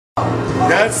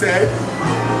Dad said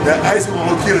that I said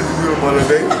who killed the real mother,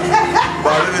 baby.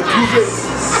 But I didn't prove it.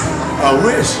 I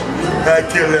wish that I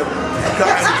killed him.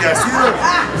 Because I can't see them.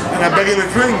 And I beg him a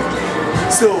drink.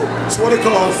 So what it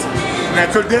calls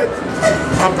natural death.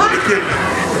 I'm going to kill him.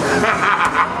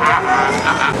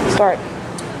 Start.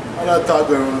 I'm not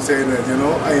talking when I'm saying that, you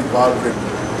know, I ain't involved with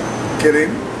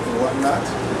killing and whatnot.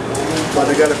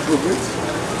 But I gotta prove it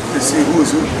to see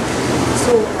who's who.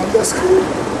 So I'm just cool.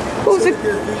 Who's so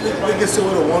they can say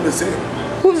what I want to say.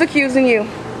 Who's accusing you?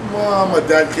 My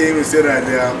dad came and said that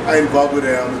I involved with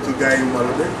the two guys in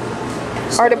Malawi.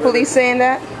 Are the police saying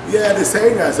that? Yeah, they're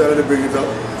saying that, so I had to bring it up.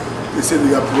 They said they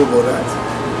got proof about that.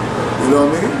 You know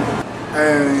what I mean?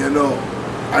 And you know,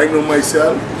 I know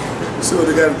myself, so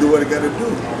they gotta do what they gotta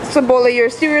do. So Bolo, you're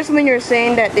serious when you're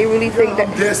saying that they really think that?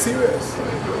 I'm dead serious.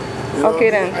 You know okay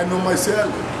then. I know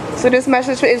myself. So this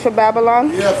message is for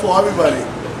Babylon? Yeah, for everybody.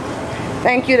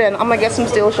 Thank you then. I'm gonna get some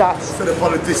still shots. For the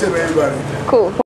politician, everybody. Cool.